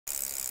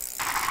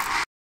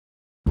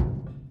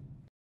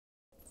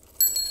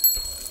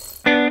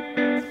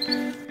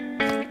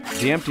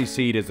The Empty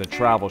Seat is a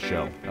travel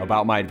show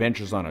about my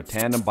adventures on a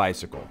tandem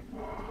bicycle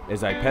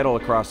as I pedal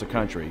across the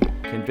country,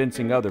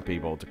 convincing other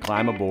people to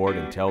climb aboard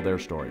and tell their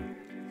story.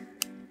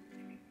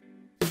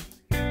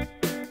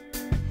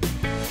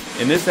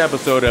 In this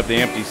episode of The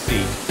Empty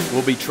Seat,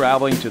 we'll be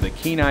traveling to the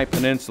Kenai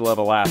Peninsula of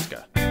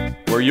Alaska,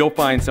 where you'll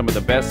find some of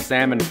the best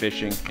salmon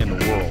fishing in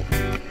the world.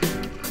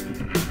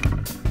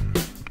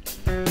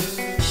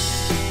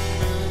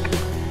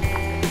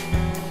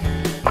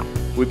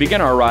 We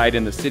begin our ride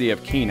in the city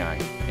of Kenai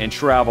and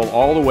travel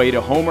all the way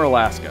to Homer,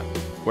 Alaska,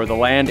 where the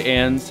land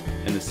ends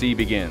and the sea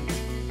begins.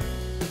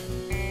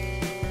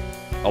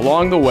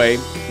 Along the way,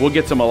 we'll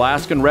get some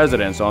Alaskan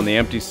residents on the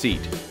Empty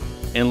Seat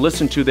and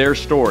listen to their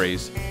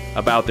stories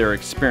about their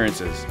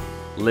experiences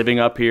living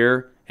up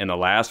here in the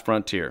last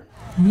frontier.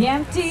 The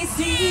empty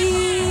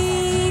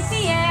seat,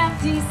 the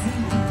empty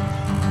seat,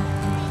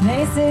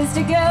 places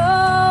to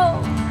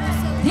go,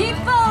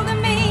 people to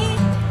meet,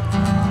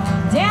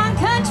 down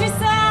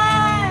countrysides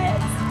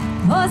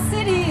or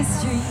city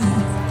streets,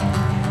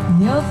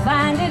 you'll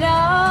find it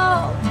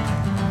all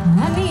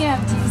on the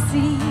empty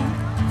seat.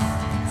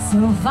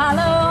 So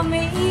follow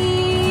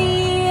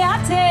me,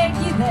 I'll take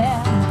you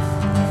there.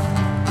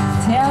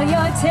 Tell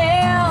your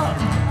tale,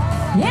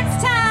 it's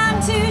time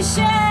to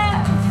share.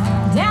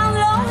 Down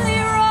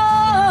lonely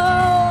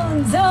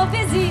roads or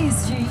busy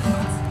streets,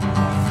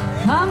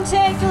 come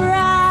take a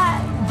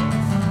ride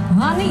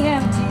on the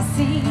empty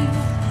seat.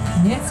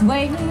 It's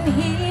waiting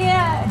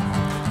here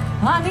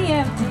on the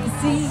empty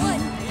seat.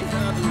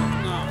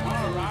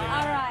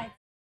 All right.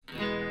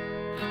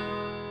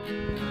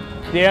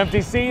 The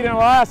Empty Seat in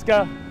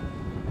Alaska.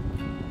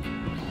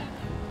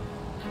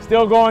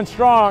 Still going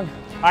strong.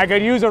 I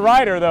could use a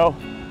rider though.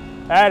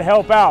 That'd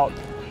help out.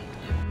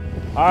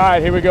 All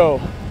right, here we go.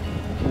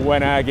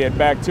 When I get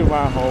back to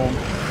my home,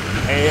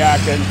 hey, I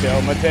can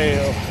tell my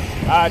tale.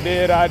 I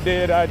did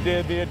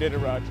the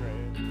Iditarod Trail.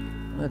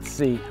 Let's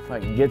see if I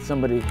can get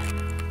somebody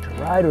to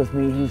ride with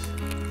me who's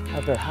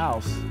at their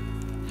house.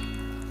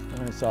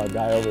 I saw a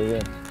guy over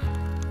here.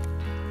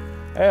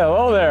 Hey,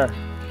 hello there.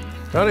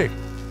 Howdy.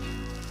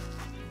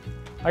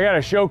 I got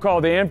a show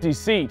called The Empty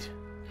Seat.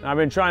 I've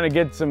been trying to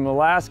get some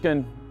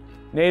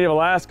native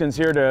Alaskans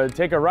here to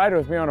take a ride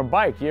with me on a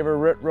bike. You ever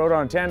rode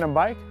on a tandem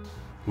bike?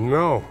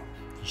 No.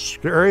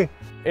 Scary?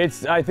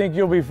 I think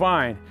you'll be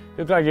fine.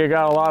 You look like you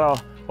got a lot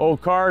of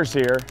old cars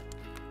here.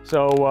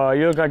 So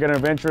you look like an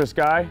adventurous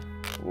guy.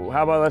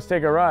 How about let's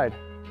take a ride?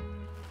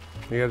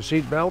 You got a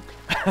seat belt?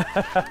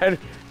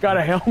 Got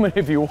a helmet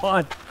if you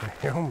want. A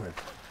helmet.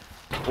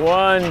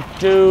 1,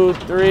 2,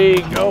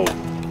 3, go.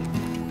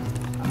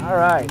 All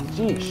right,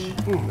 geesh.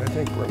 I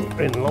think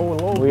we're in low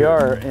and low. We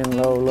are in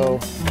low.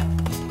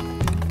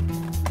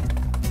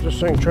 This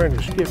thing trying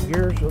to skip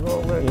gears with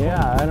all that?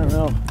 Yeah, I don't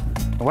know.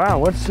 Wow,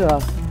 what's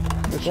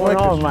going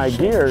on with my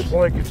gears? It's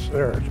like it's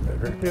there, it's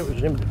better. It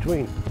was in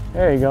between.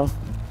 There you go.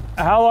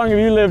 How long have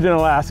you lived in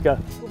Alaska,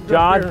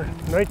 John?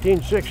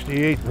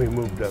 1968 we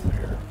moved up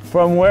here.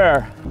 From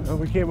where? Well,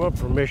 we came up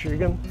from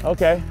Michigan.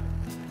 Okay.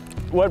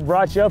 What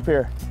brought you up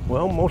here?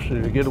 Well,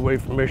 mostly to get away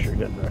from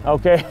Michigan.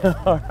 Okay,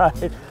 all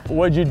right.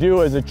 What'd you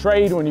do as a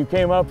trade when you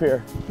came up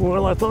here?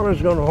 Well, I thought I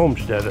was going to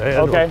homestead. I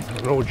had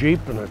an old Jeep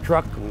and a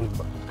truck and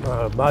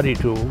body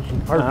tools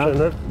and parts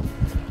in it.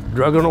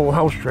 Drug an old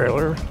house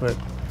trailer, but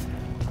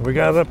we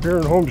got up here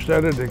and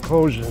homesteaded. It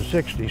closed in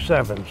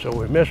 '67, so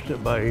we missed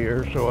it by a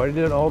year. So I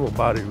did auto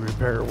body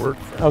repair work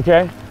for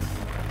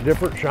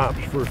different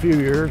shops for a few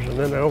years, and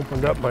then I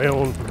opened up my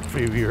own for a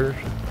few years.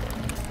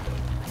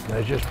 And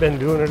I've just been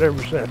doing it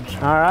ever since.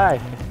 All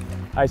right.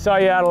 I saw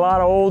you had a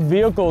lot of old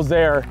vehicles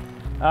there.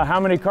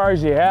 How many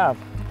cars do you have?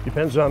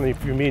 Depends on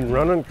if you mean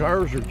running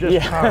cars or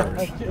just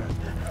cars.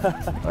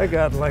 I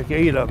got like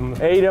 8 of them.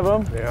 8 of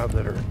them? Yeah,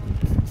 that are,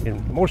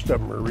 most of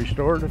them are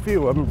restored, a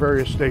few of them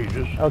various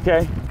stages.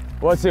 Okay.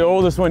 What's the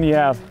oldest one you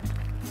have?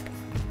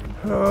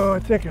 I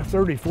think a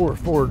 34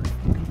 Ford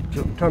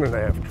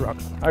 1.5-ton truck.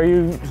 Are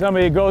you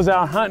somebody that goes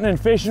out hunting and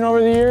fishing over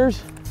the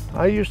years?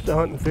 I used to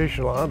hunt and fish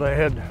a lot. I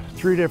had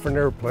 3 different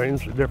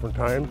airplanes at different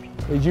times.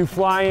 Did you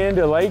fly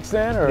into lakes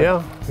then? Or?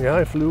 Yeah,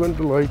 I flew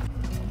into lake.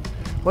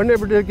 I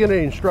never did get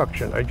any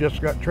instruction. I just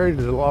got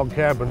traded a log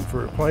cabin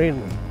for a plane.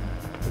 And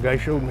the guy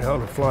showed me how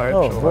to fly it,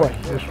 so I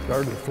just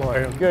started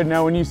flying. Good.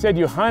 Now, when you said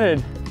you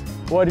hunted,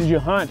 what did you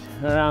hunt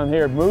around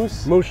here?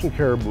 Moose? Moose and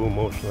caribou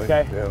mostly.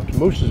 Okay. Yeah,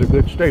 moose is a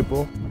good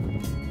staple.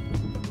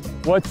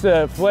 What's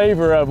the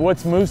flavor of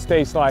what's moose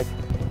taste like?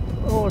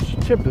 Oh, it's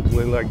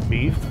typically like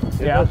beef.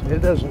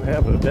 It doesn't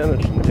have a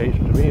venison taste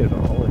to me at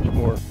all. It's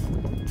more,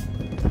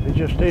 it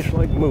just tastes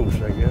like moose,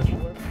 I guess.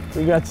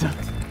 We got some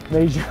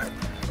major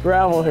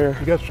gravel here.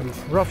 You got some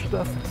rough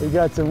stuff? We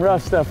got some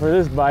rough stuff for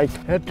this bike.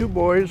 Had 2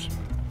 boys.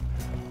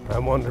 I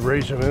wanted to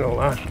raise them in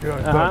Alaska.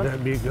 I thought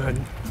that'd be good.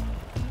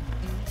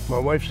 My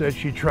wife said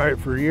she'd try it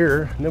for a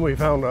year, and then we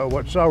found out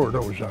what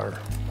sourdoughs are.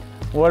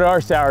 What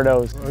are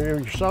sourdoughs? Well,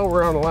 you're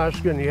sour on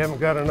Alaska and you haven't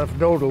got enough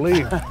dough to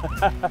leave.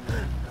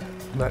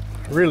 But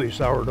really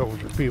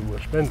sourdoughs are people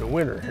that spend the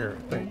winter here,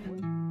 I think.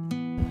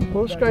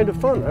 Well, it's kind of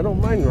fun. I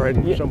don't mind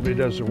riding if somebody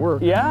does the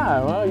work.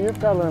 Yeah, well, you're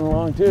pedaling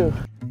along too.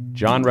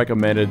 John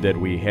recommended that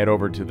we head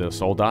over to the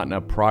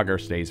Soldotna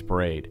Progress Days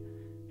Parade.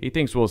 He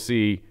thinks we'll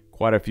see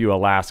quite a few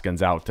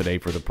Alaskans out today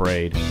for the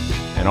parade.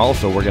 And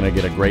also, we're going to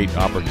get a great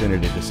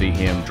opportunity to see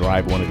him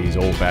drive one of these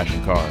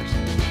old-fashioned cars.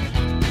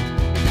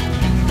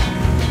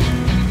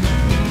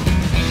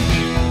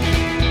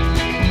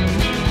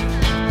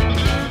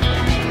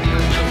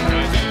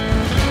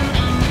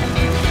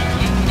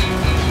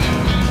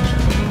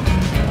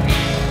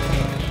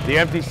 The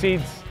empty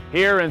seats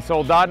here in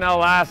Soldotna,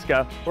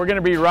 Alaska. We're going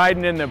to be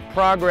riding in the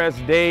Progress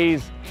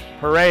Days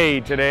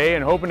Parade today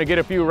and hoping to get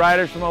a few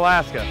riders from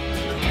Alaska.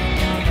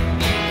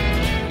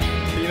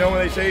 You know when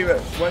they say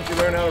that once you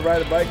learn how to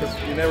ride a bike,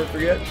 you never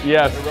forget?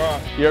 Yes.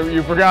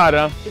 You forgot,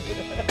 huh?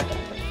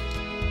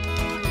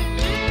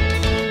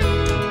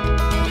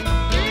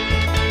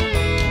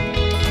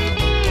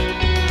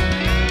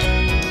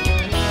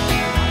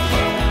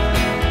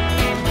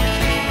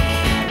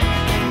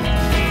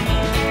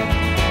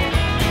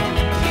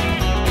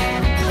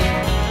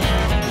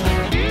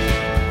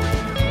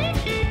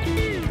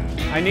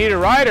 I need a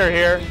rider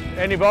here.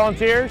 Any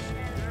volunteers?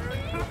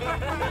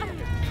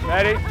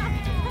 Ready?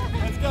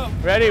 Let's go.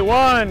 Ready?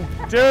 1,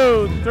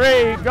 2,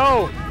 3,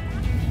 go.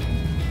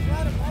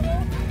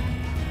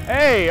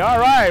 Hey, all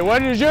right.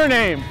 What is your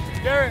name?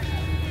 Derek.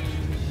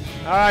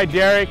 All right,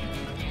 Derek.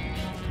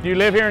 Do you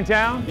live here in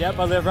town? Yep,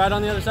 I live right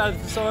on the other side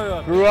of the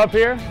soil. Grew up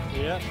here?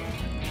 Yep.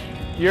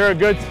 You're a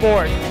good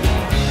sport.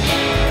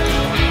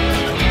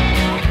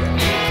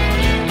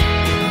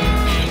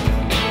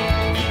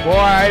 Boy,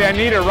 I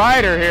need a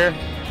rider here.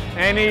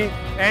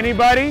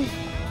 Anybody?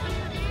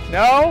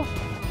 No?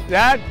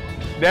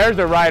 There's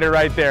a rider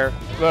right there.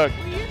 Look.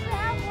 We used to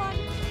have one.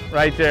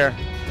 Right there.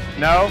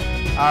 No?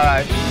 All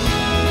right.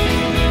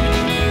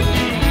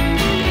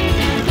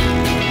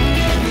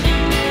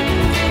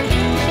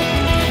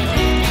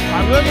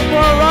 I'm looking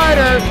for a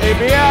rider. If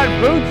he had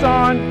boots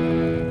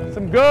on,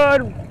 some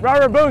good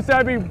rubber boots,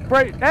 that'd be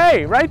great.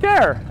 Hey, right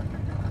there.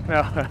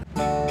 No.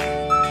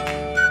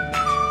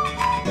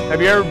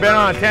 Have you ever been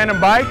on a tandem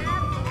bike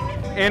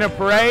in a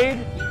parade?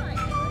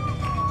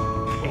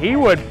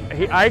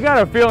 I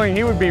got a feeling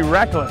he would be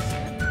reckless.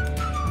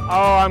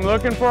 Oh, I'm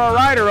looking for a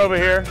rider over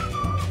here.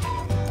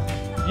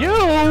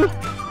 You?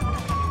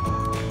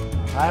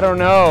 I don't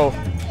know.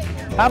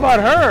 How about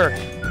her?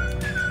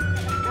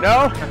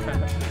 No?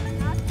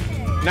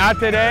 Not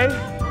today?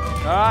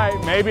 All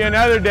right, maybe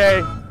another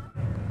day.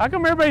 How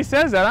come everybody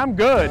says that? I'm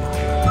good.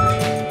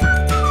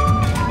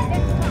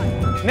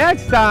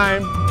 Next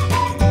time.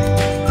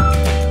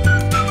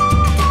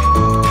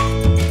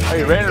 Are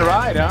you ready to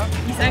ride, huh?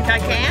 You think I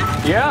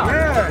can?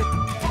 Yeah.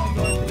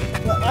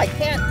 Well, I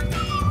can't.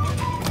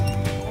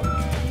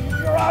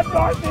 You're on,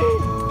 Dorothy.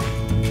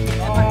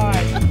 All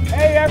right.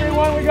 Hey,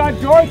 everyone, we got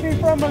Dorothy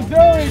from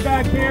Missouri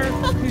back here.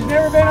 She's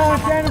never been on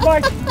a tandem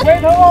bike.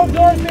 Wave hello,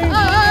 Dorothy.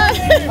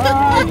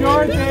 Hi,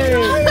 Dorothy.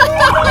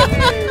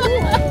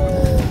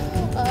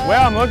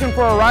 Well, I'm looking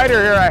for a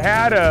rider here. I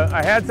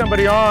had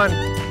somebody on,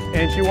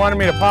 and she wanted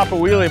me to pop a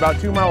wheelie about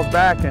 2 miles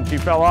back, and she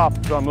fell off.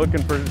 So I'm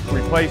looking to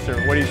replace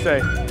her. What do you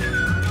say?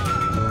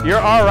 You're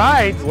all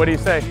right. What do you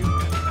say?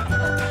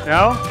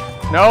 No?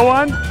 No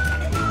one?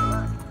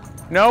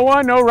 No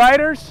one? No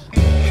riders?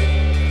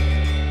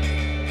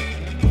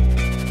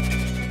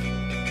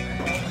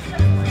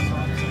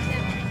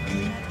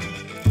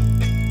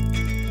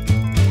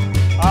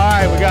 All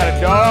right, we got a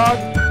dog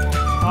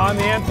on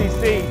the empty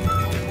seat.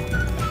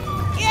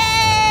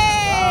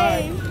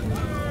 Yay!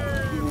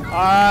 All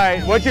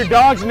right, what's your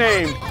dog's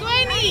name?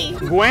 Gwenny!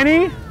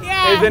 Gwenny?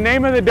 Yeah. Is the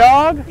name of the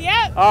dog?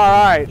 Yep. All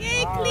right.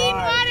 Yay, clean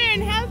water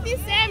and healthy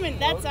salmon.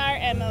 That's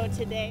our MO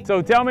today.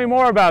 So tell me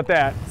more about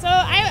that. So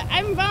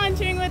I'm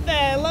volunteering with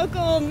a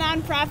local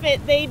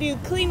nonprofit. They do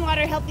clean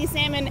water, healthy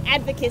salmon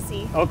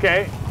advocacy.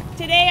 Okay.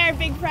 Today our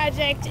big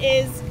project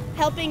is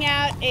helping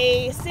out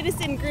a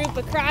citizen group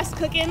across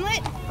Cook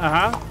Inlet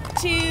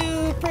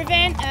to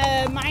prevent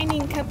a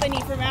mining company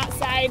from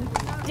outside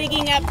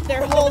digging up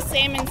their whole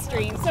salmon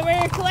stream. So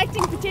we're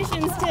collecting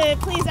petitions to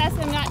please ask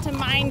them not to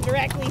mine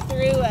directly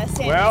through a salmon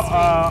stream. Well,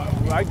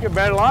 I could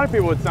bet a lot of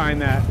people would sign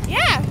that.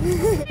 Yeah,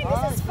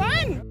 this is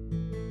fun.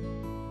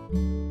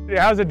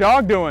 How's the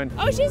dog doing?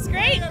 Oh, she's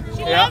great.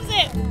 She loves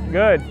it.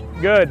 Good,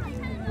 good.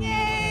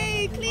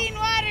 Yay, clean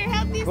water,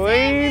 healthy salmon.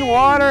 Clean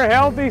water,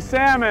 healthy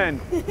salmon.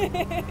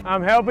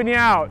 I'm helping you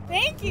out.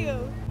 Thank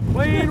you.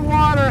 Clean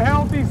water,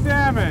 healthy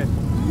salmon.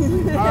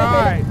 All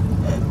right.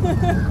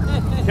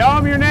 Tell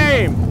them your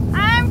name.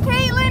 I'm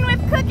Caitlin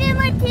with Cook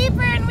Inlet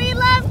Keeper, and we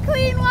love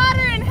clean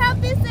water and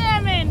healthy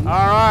salmon.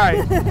 All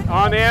right.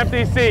 On the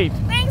empty seat.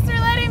 Thanks for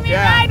letting me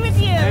ride with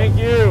you. Thank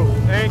you.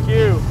 Thank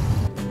you.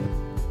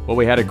 Well,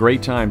 we had a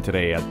great time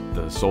today at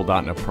the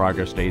Soldotna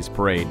Progress Days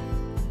Parade,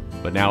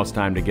 but now it's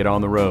time to get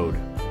on the road.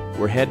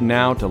 We're heading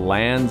now to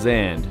Land's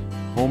End,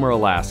 Homer,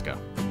 Alaska.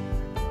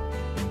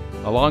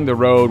 Along the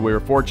road, we were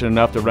fortunate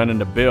enough to run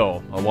into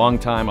Bill, a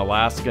longtime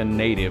Alaskan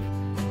native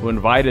who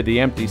invited the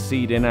empty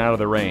seat in and out of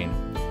the rain.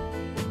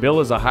 Bill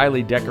is a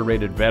highly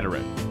decorated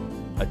veteran,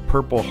 a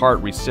Purple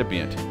Heart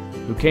recipient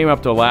who came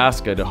up to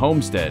Alaska to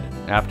homestead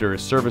after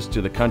his service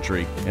to the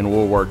country in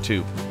World War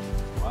II.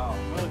 Wow.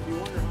 Well, if you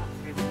wonder,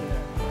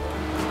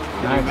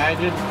 can you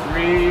imagine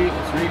three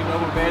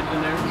double beds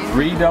in there?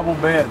 3 double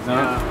beds, huh?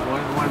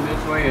 Yeah, one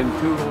this way and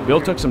 2 over Bill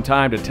here. took some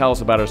time to tell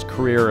us about his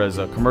career as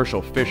a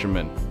commercial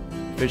fisherman,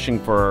 fishing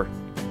for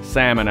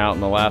salmon out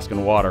in the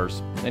Alaskan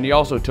waters. And he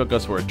also took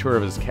us for a tour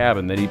of his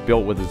cabin that he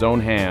built with his own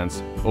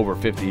hands over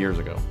 50 years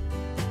ago.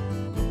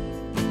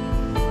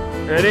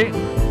 Ready?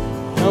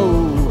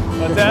 Oh.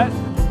 What's that?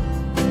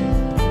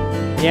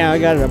 Yeah, I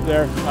got it up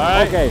there. All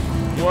right. Okay.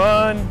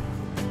 1,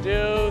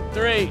 2,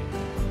 3.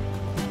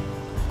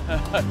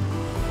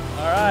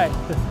 All right.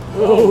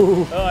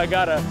 Oh, I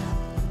got a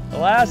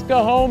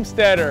Alaska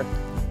homesteader.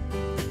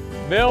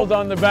 Bill's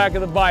on the back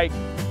of the bike.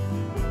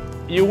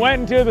 You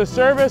went into the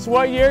service,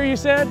 what year you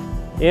said?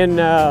 In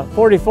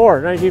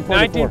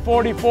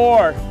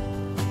 1944.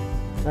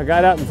 I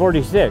got out in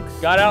 46.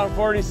 Got out in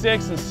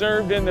 46 and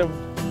served in the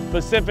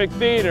Pacific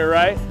Theater,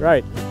 right?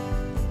 Right.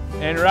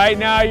 And right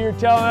now you're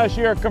telling us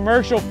you're a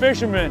commercial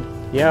fisherman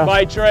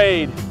by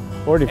trade.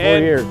 44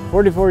 And years.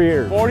 44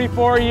 years.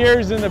 44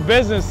 years in the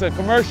business, a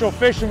commercial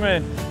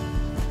fisherman,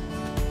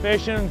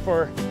 fishing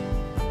for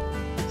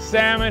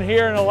salmon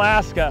here in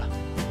Alaska.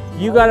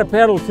 You got to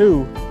pedal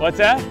too. What's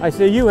that? I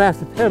said you have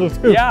to pedal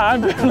too. Yeah,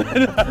 I'm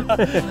pedaling.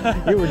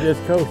 You were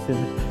just coasting.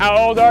 How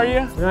old are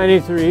you?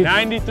 93.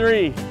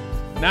 93.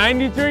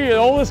 93, you're the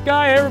oldest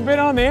guy ever been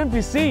on the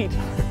empty seat.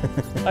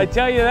 I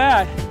tell you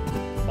that.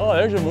 Oh,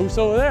 there's a moose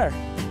over there.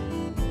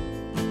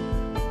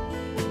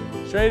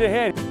 Straight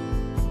ahead.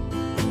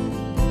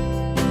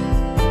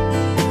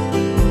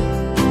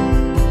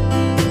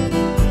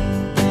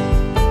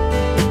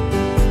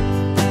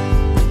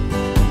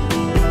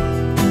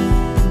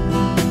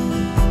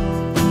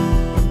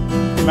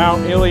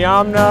 Mount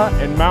Iliamna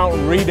and Mount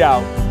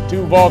Redoubt,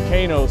 2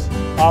 volcanoes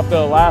off the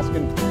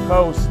Alaskan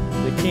coast,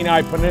 the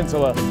Kenai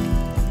Peninsula.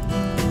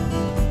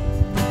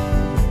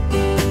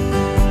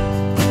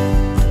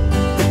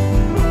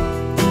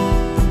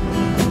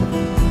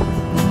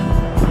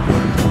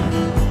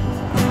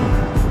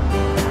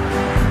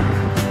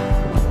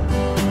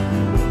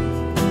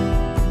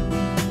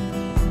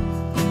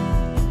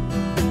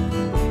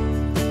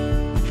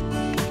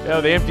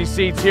 Yeah, the empty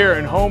seats here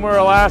in Homer,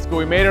 Alaska.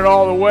 We made it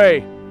all the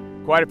way.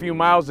 Quite a few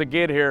miles to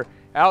get here.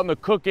 Out in the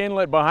Cook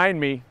Inlet behind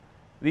me,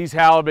 these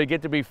halibut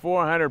get to be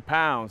 400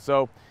 pounds.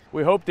 So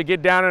we hope to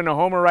get down into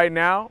Homer right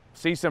now,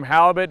 see some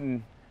halibut,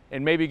 and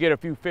maybe get a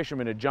few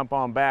fishermen to jump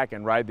on back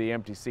and ride the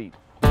empty seat.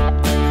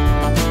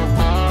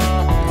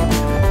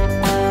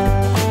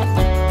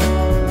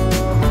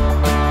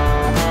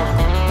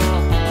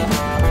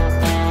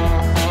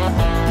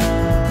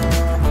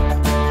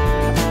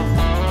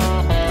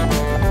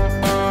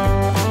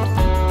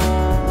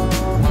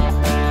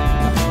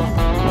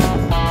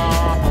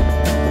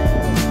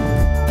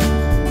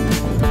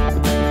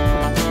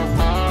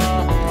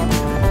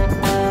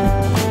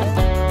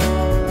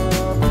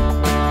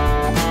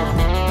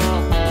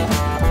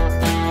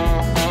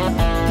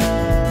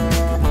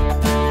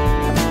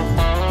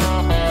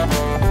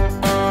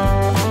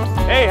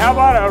 How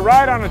about a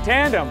ride on a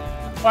tandem?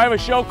 I have a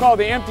show called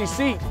The Empty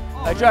Seat.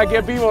 I try to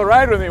get people to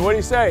ride with me. What do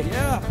you say?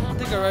 Yeah, I'll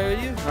take a ride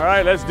with you. All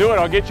right, let's do it.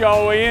 I'll get you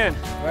all the way in.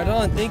 Right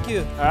on, thank you.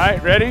 All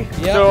right, ready?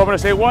 Yeah. So I'm gonna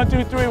say 1,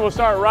 2, 3, we'll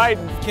start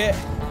riding. Okay.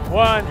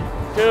 1,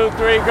 2,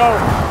 3, go.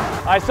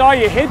 I saw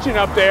you hitching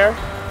up there.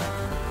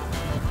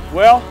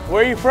 Well,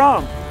 where are you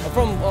from? I'm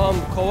from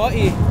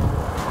Kauai.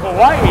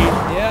 Hawaii?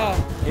 Yeah.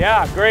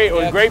 Yeah, great. It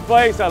was a great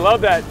place. I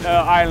love that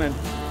island.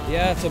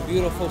 Yeah, it's a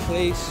beautiful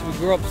place. We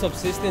grew up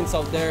subsistence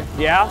out there.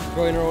 Yeah?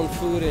 Growing our own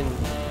food and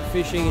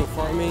fishing and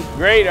farming.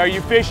 Great. Are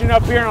you fishing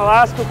up here in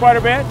Alaska quite a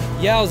bit?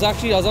 Yeah, I was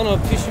on a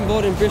fishing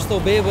boat in Bristol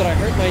Bay, but I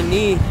hurt my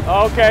knee.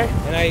 Okay.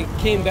 And I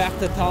came back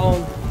to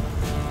town.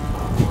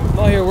 I'm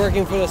out here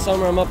working for the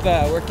summer. I'm up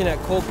working at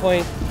Cold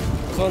Point.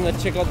 So I'm gonna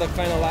check out the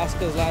kind of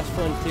Alaska's last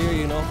frontier,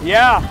 you know?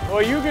 Yeah,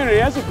 well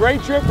that's a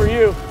great trip for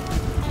you.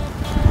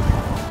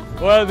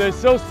 Well, it's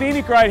so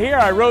scenic right here.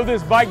 I rode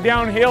this bike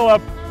downhill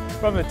up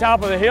from the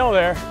top of the hill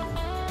there.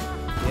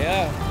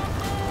 Yeah.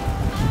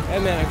 Hey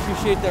man, I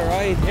appreciate the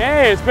ride.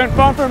 Hey, it's been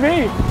fun for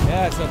me.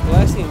 Yeah, it's a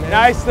blessing, man.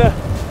 Nice to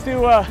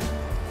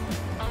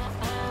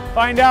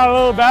find out a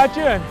little about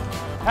you and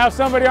have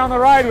somebody on the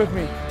ride with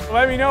me.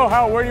 Let me know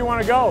where do you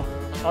want to go.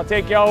 I'll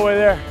take you all the way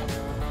there.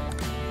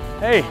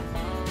 Hey,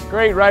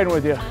 great riding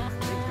with you.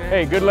 Thanks, man.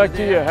 Hey, good luck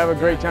to you. Have a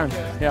great time.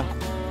 Yeah.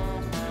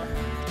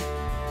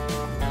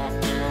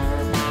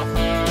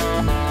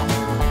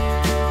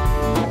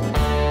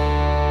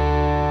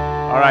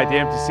 All right, the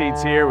empty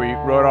seat's here. We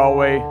rode all the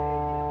way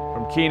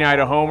from Kenai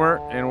to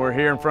Homer, and we're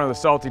here in front of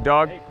the Salty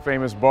Dog,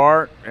 famous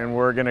bar, and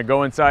we're gonna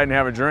go inside and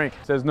have a drink.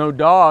 It says no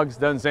dogs,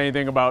 doesn't say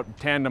anything about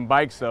tandem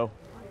bikes though.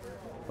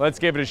 Let's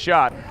give it a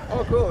shot.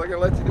 Oh, cool, they're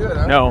gonna let you do it,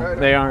 huh? No, Right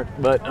they aren't,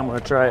 but I'm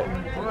gonna try it.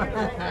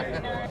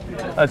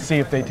 Let's see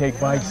if they take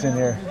bikes in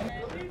here.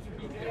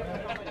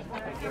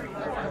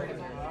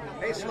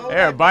 Hey, slow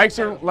There, bikes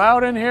are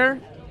loud in here?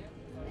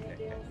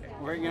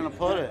 Where are you gonna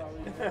put it?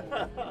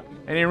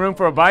 Any room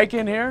for a bike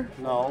in here?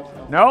 No.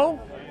 No?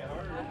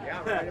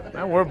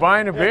 Well, we're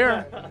buying a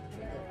beer.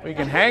 We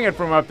can hang it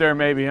from up there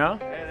maybe, huh?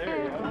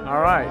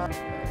 All right.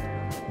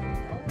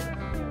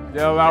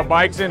 They allow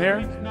bikes in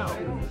here? No.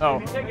 Oh.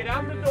 You take it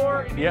out the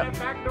door, and Yep. in the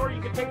back door,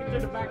 you can take it to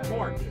the back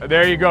porch.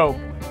 There you go.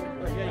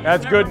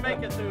 That's good.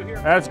 Make it through here.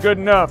 That's good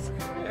enough.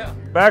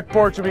 Back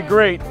porch would be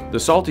great. The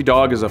Salty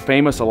Dog is a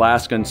famous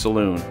Alaskan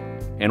saloon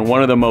and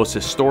one of the most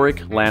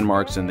historic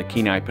landmarks in the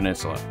Kenai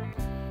Peninsula.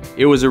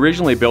 It was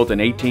originally built in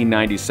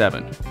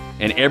 1897,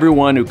 and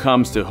everyone who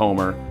comes to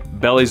Homer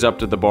bellies up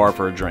to the bar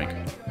for a drink.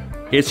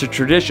 It's a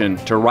tradition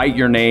to write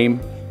your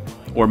name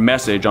or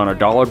message on a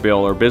dollar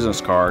bill or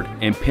business card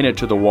and pin it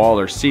to the wall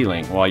or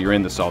ceiling while you're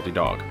in the Salty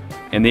Dog.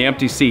 And the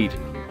empty seat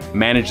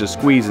managed to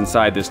squeeze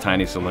inside this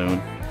tiny saloon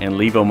and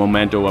leave a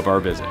memento of our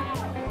visit.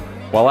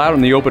 While out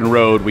on the open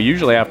road, we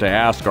usually have to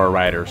ask our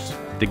riders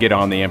to get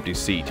on the empty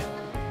seat.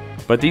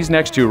 But these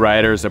next two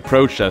riders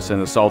approached us in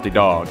the Salty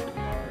Dog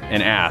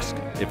and asked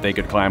if they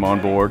could climb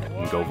on board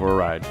and go for a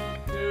ride.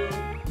 2,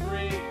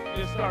 3,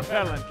 just start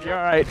pedaling. You're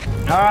all right.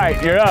 All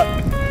right, you're up.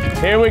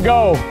 Here we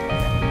go.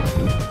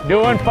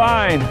 Doing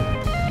fine.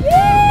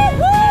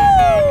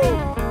 Woo-hoo!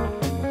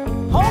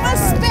 Homer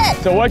Spit.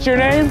 So what's your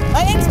name?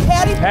 My name's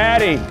Patty.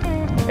 Patty.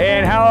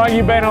 And how long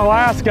you been in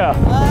Alaska?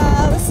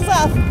 This is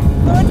our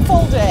third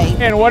full day.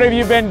 And what have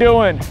you been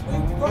doing? We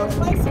rode a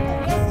bicycle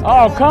yesterday.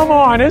 Oh, come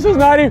on. This is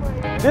not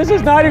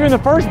even the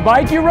first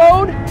bike you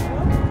rode?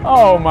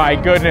 Oh my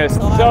goodness.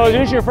 So is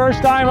this your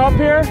first time up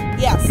here?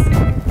 Yes.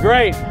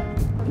 Great.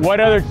 What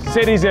other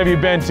cities have you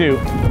been to?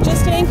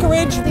 Just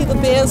Anchorage, the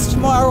Bears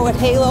tomorrow at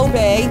Halo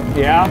Bay.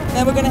 Yeah?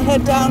 Then we're gonna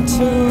head down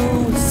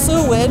to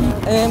Seward,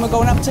 and we're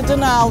going up to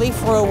Denali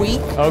for a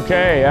week.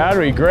 Okay, that'd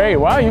be great.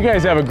 Wow, you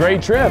guys have a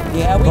great trip.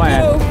 Yeah, we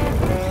planned. do.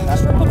 A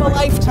trip of a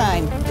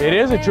lifetime. It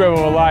is a trip of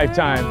a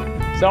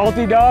lifetime.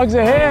 Salty Dog's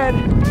ahead.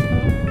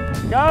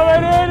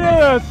 Coming into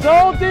the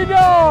Salty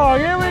Dog.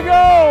 Here we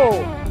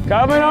go.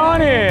 Coming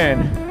on in.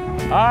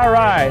 All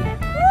right.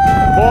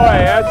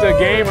 Boy, that's a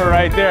gamer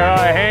right there. All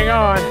right, hang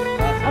on.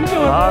 I'm doing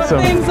Awesome.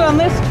 more things on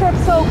this trip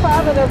so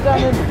far that I've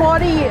done in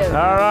 40 years.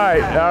 All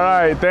right, all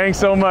right. Thanks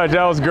so much.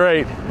 That was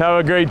great. Have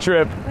a great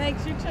trip.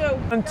 Thanks, you too.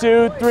 1,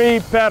 2, 3,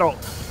 pedal.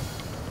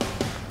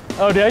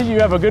 Oh, did you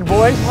have a good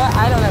voice? Well,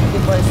 I don't have a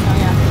good voice, no,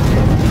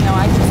 yeah. No,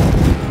 I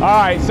just... All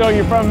right, so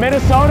you're from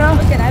Minnesota?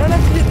 Look, I don't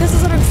have to do, this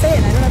is what I'm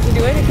saying, I don't have to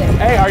do anything.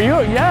 Hey, are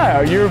you,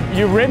 yeah,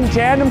 you've ridden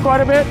tandem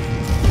quite a bit?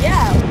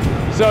 Yeah.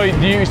 So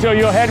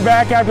you'll head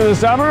back after the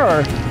summer,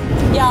 or?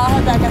 Yeah, I'll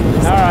head back after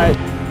this. All right,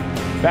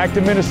 back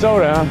to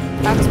Minnesota,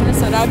 huh? Back to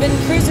Minnesota. I've been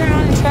cruising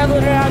around and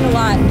traveling around a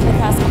lot the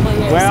past couple of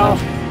years. Well,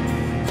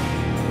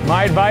 so.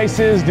 my advice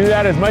is do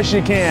that as much as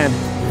you can.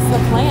 It's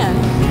the plan.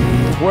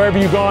 Where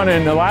have you gone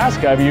in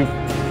Alaska? Have you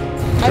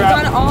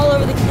I've gone all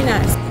over the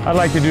Kenays. I'd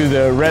like to do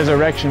the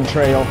Resurrection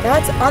Trail.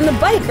 That's on the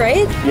bike,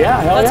 right? Yeah,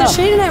 hell That's yeah. what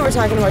Shane and I were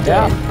talking about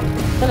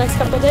doing the next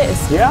couple of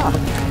days. Yeah.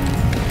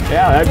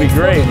 Yeah, that'd be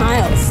great. 40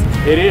 miles.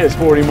 It is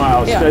 40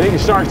 miles. Yeah. I think it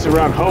starts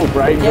around Hope,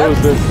 right? Yep. Goes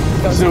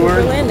to Goes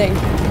Seward. to Landing.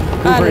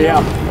 Cooper,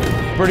 yeah.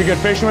 Pretty good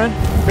fisherman?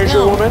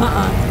 Fisherwoman?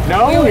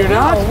 No, you're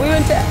not? No, we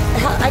went to,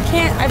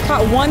 I've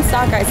caught one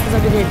sockeye since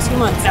I've been here 2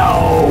 months.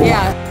 No.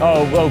 Yeah.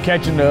 Oh,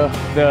 catching the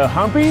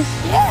humpies?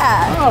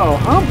 Yeah. Oh,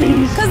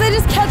 humpies. Because they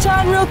just catch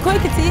on real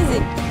quick, it's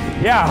easy.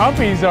 Yeah,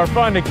 humpies are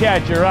fun to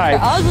catch, you're right.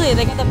 They're ugly,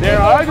 they got the They're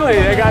ugly,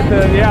 they got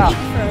the, yeah.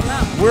 For a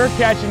mouth. We're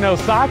catching those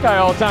sockeye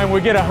all the time.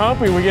 We get a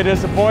humpy, we get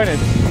disappointed.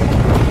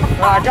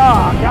 Like,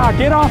 oh, God,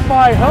 get off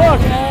my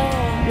hook.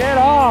 Get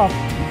off.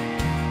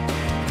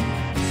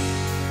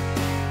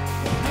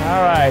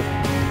 All right.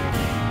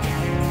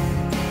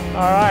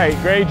 All right,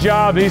 great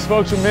job. These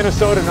folks from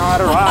Minnesota know how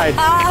to ride.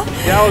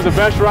 That was the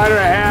best rider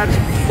I had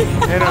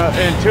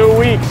in 2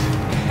 weeks.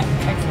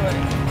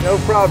 Excellent. No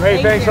problem.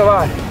 Hey, thanks a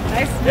lot.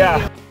 Nice to meet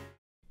Yeah.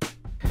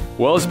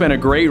 Well, it's been a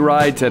great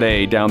ride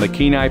today down the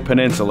Kenai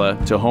Peninsula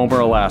to Homer,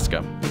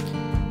 Alaska.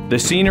 The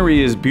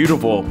scenery is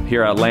beautiful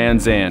here at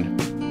Land's End.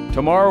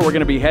 Tomorrow we're going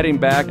to be heading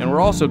back, and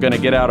we're also going to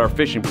get out our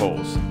fishing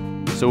poles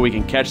so we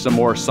can catch some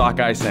more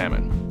sockeye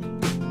salmon.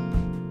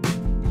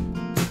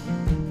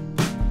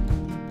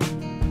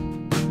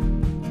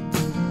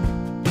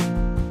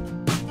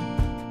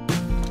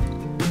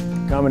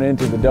 Coming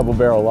into the Double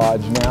Barrel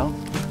Lodge now.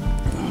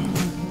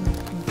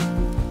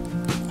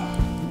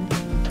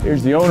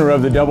 Here's the owner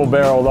of the Double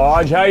Barrel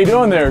Lodge. How you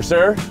doing there,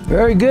 sir?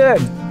 Very good.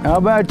 How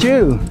about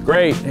you?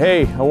 Great.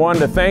 Hey, I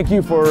wanted to thank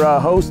you for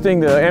hosting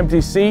the empty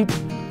seat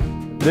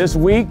this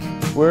week.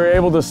 We were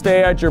able to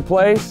stay at your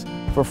place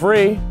for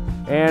free,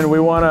 and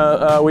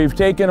we've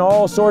taken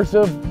all sorts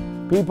of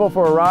people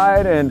for a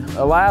ride in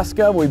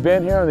Alaska. We've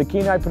been here on the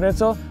Kenai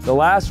Peninsula. The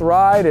last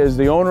ride is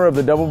the owner of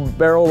the Double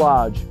Barrel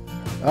Lodge.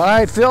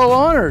 I feel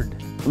honored.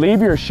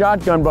 Leave your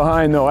shotgun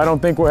behind, though. I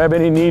don't think we'll have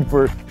any need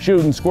for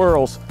shooting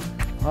squirrels.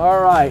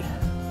 All right.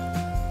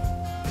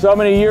 So how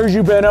many years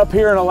you been up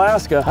here in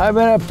Alaska? I've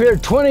been up here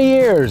 20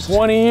 years.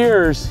 20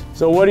 years.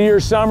 So what do your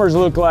summers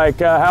look like?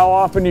 How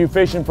often are you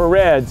fishing for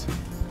reds?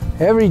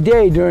 Every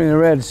day during the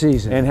red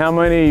season. And how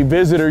many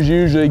visitors you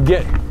usually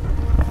get?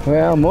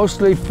 Well,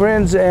 mostly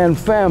friends and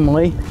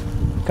family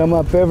come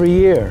up every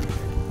year.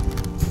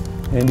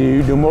 And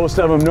do most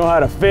of them know how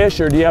to fish,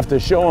 or do you have to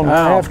show them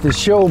how? I have to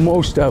show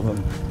most of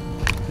them.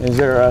 Is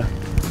there a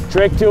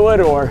trick to it,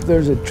 or?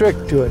 There's a trick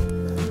to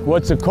it.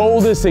 What's the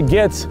coldest it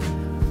gets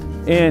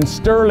in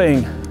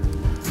Sterling,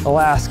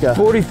 Alaska?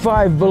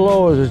 45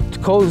 below is the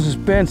coldest it's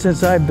been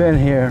since I've been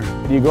here.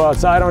 Do you go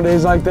outside on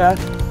days like that?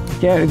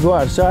 Can't go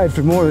outside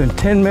for more than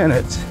 10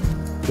 minutes.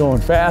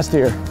 Going fast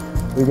here.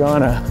 We go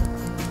on a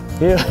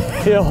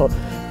hill.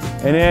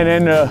 And then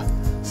in the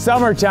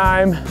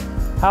summertime,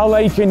 how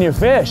late can you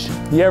fish?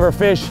 You ever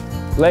fish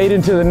late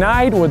into the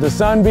night with the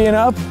sun being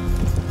up?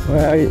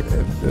 Well,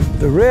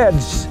 the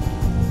reds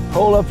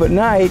hold up at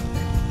night,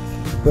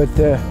 but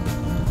the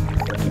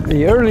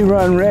early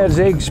run reds,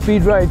 they can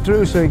speed right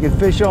through so you can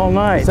fish all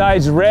night.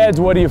 Besides reds,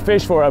 what do you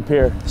fish for up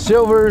here?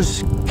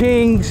 Silvers,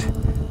 kings,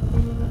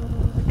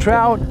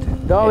 trout,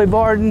 Dolly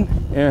Varden.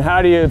 And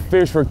how do you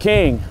fish for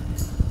king?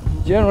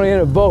 Generally in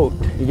a boat.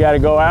 You got to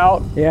go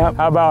out? Yeah.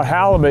 How about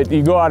halibut? Do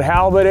you go out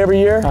halibut every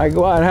year? I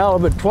go out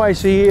halibut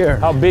twice a year.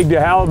 How big do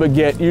halibut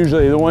get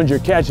usually, the ones you're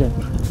catching?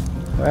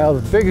 Well,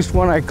 the biggest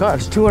one I caught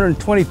is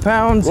 220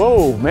 pounds.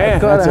 Whoa, man. I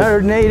caught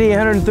 180,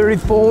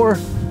 134.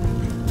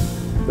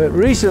 But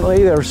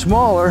recently they're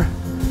smaller.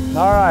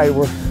 All right,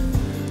 we're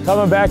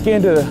coming back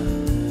into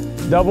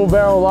the Double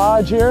Barrel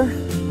Lodge here.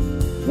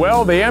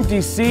 Well, the empty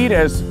seat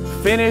has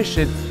finished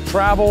its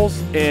travels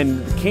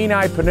in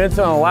Kenai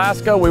Peninsula in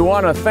Alaska. We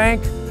want to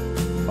thank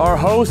our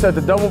host at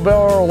the Double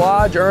Barrel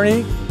Lodge,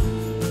 Ernie.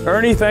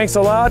 Ernie, thanks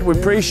a lot. We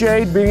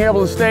appreciate being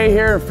able to stay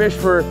here and fish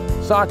for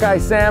sockeye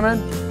salmon.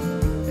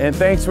 And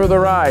thanks for the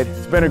ride.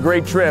 It's been a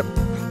great trip.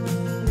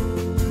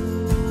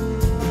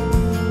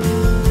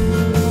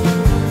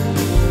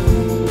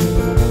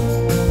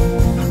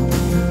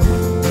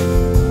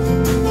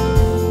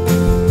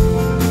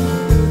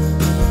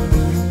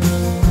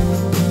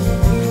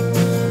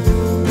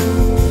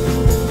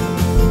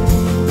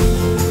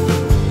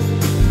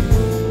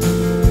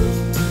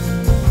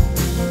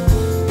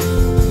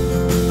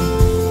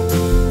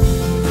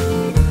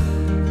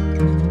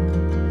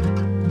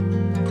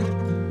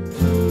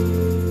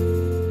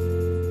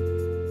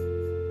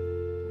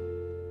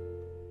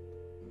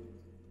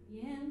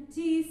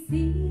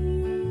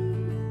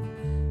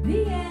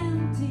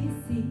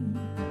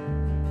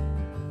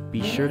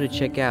 Be sure to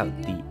check out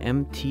the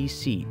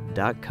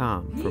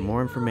mtseat.com for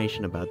more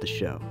information about the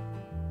show.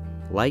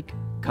 Like,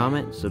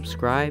 comment,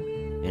 subscribe,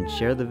 and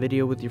share the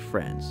video with your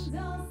friends.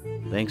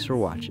 Thanks for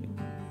watching.